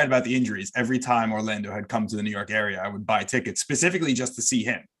 Because you're right about the injuries. Every time Orlando had come to the New York area, I would buy tickets specifically just to see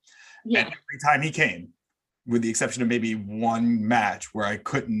him. Yeah. And every time he came, with the exception of maybe one match where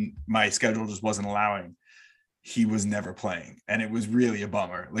my schedule just wasn't allowing, he was never playing. And it was really a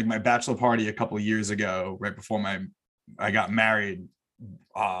bummer. Like my bachelor party a couple of years ago, right before I got married,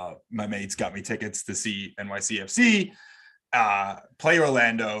 my mates got me tickets to see NYCFC play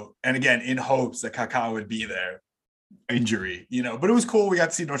Orlando, and again in hopes that Kaká would be there. Injury, but it was cool. We got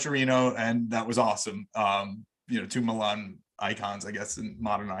to see Nocerino, and that was awesome. 2 Milan icons, I guess, and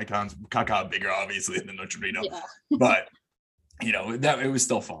modern icons. Kaká bigger obviously than Nocerino, yeah. But that it was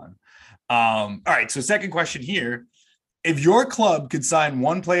still fun. All right, so second question here. If your club could sign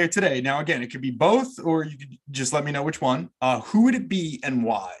one player today, now again, it could be both, or you could just let me know which one, who would it be and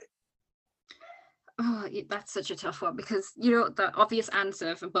why? Oh, that's such a tough one, because, the obvious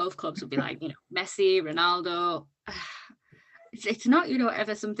answer for both clubs would be like, Messi, Ronaldo. It's not,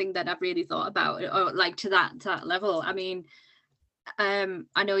 ever something that I've really thought about, or like to that level. I mean,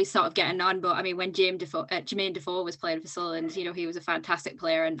 I know he's sort of getting on, but I mean, when Jermaine Defoe was playing for Sunderland, he was a fantastic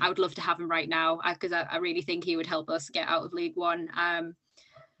player, and I would love to have him right now, because I really think he would help us get out of League One.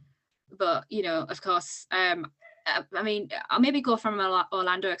 But of course, I mean, I'll maybe go from an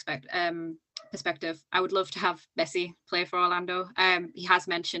Orlando perspective. I would love to have Messi play for Orlando. He has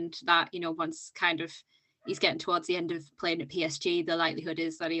mentioned that once kind of he's getting towards the end of playing at PSG, the likelihood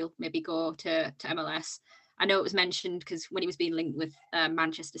is that he'll maybe go to MLS. I know it was mentioned because when he was being linked with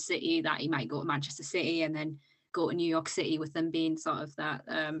Manchester City, that he might go to Manchester City and then go to New York City, with them being sort of that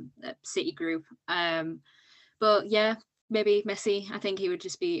City group. But yeah, maybe Messi. I think he would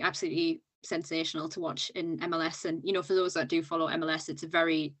just be absolutely sensational to watch in MLS. And, for those that do follow MLS, it's a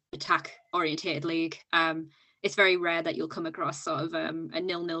very attack orientated league. It's very rare that you'll come across sort of a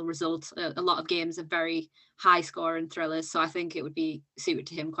 0-0 result. A lot of games are very high scoring thrillers. So I think it would be suited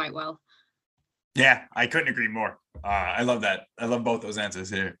to him quite well. Yeah, I couldn't agree more. I love that. I love both those answers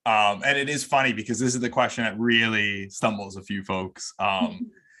here. And it is funny because this is the question that really stumbles a few folks.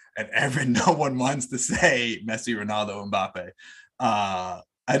 And no one wants to say Messi, Ronaldo, Mbappe.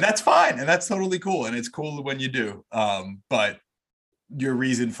 And that's fine, and that's totally cool, and it's cool when you do. But your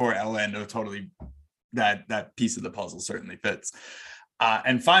reason for Orlando totally, that piece of the puzzle certainly fits.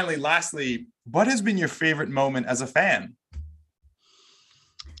 And finally, lastly, what has been your favorite moment as a fan?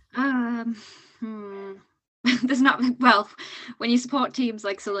 There's not, well, when you support teams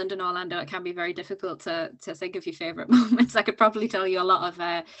like Sunderland and Orlando, it can be very difficult to think of your favorite moments. I could probably tell you a lot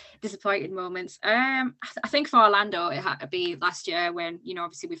of disappointing moments. I think for Orlando, it had to be last year when,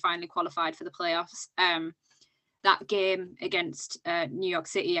 obviously we finally qualified for the playoffs. That game against New York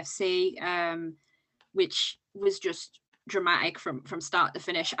City FC, which was just dramatic from start to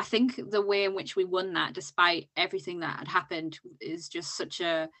finish. I think the way in which we won that, despite everything that had happened, is just such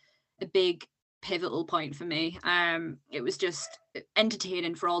a big pivotal point for me. It was just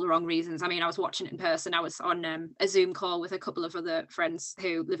entertaining for all the wrong reasons. I mean, I was watching it in person. I was on a Zoom call with a couple of other friends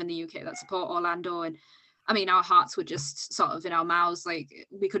who live in the UK that support Orlando, and I mean, our hearts were just sort of in our mouths. Like,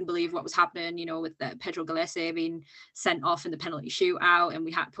 we couldn't believe what was happening, with Pedro Gallese being sent off in the penalty shootout, and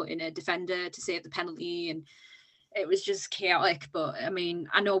we had to put in a defender to save the penalty, and it was just chaotic. But I mean,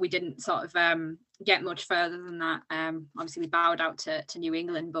 I know we didn't sort of get much further than that. Obviously we bowed out to New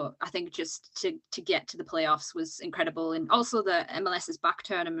England, but I think just to get to the playoffs was incredible. And also the MLS's back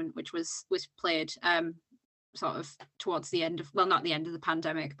tournament, which was played sort of towards the end of, well, not the end of the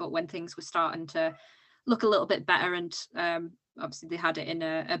pandemic, but when things were starting to look a little bit better. And obviously they had it in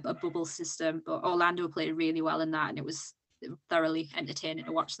a bubble system, but Orlando played really well in that, and it was thoroughly entertaining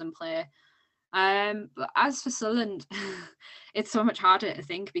to watch them play. But as for Sunderland, it's so much harder to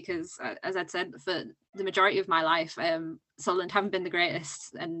think because, as I'd said, for the majority of my life, Sunderland haven't been the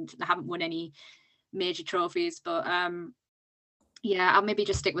greatest and they haven't won any major trophies. But yeah, I'll maybe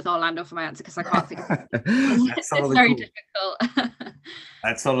just stick with Orlando for my answer because I can't think. It's totally very cool. difficult.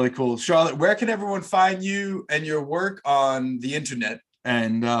 That's totally cool. Charlotte, where can everyone find you and your work on the internet?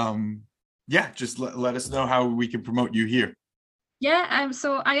 And just let us know how we can promote you here. Yeah,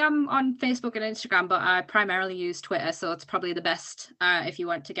 so I am on Facebook and Instagram, but I primarily use Twitter, so it's probably the best if you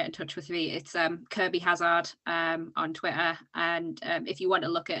want to get in touch with me. It's Kirby Hazard on Twitter, and if you want to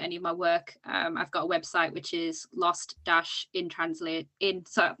look at any of my work, I've got a website which is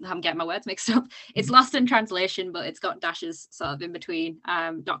so I'm getting my words mixed up. It's Lost in Translation, but it's got dashes sort of in between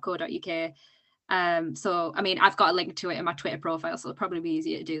 .co.uk. So I mean, I've got a link to it in my Twitter profile, so it'll probably be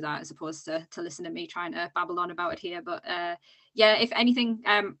easier to do that as opposed to listen to me trying to babble on about it here. But yeah, if anything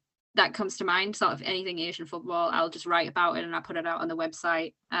that comes to mind, sort of anything Asian football, I'll just write about it and I put it out on the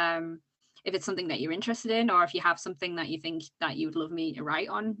website. If it's something that you're interested in, or if you have something that you think that you would love me to write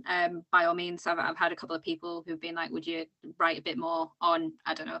on, by all means. I've had a couple of people who've been like, would you write a bit more on,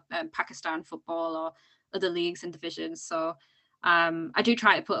 I don't know, Pakistan football or other leagues and divisions? So I do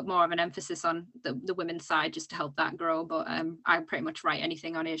try to put more of an emphasis on the women's side just to help that grow, but I pretty much write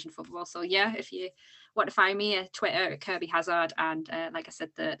anything on Asian football. So yeah, if you want to find me, Twitter at Kirby Hazard, and like I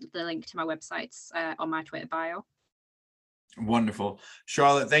said, the link to my website's on my Twitter bio. Wonderful.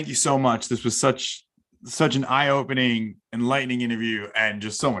 Charlotte, thank you so much. This was such an eye-opening, enlightening interview, and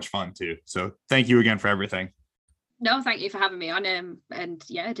just so much fun too. So thank you again for everything. No, thank you for having me on, and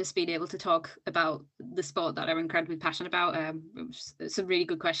yeah, just being able to talk about the sport that I'm incredibly passionate about. Some really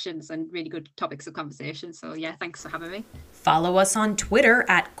good questions and really good topics of conversation. So yeah, thanks for having me. Follow us on Twitter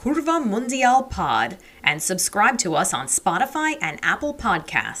at Curva Mundial Pod and subscribe to us on Spotify and Apple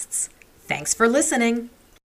Podcasts. Thanks for listening.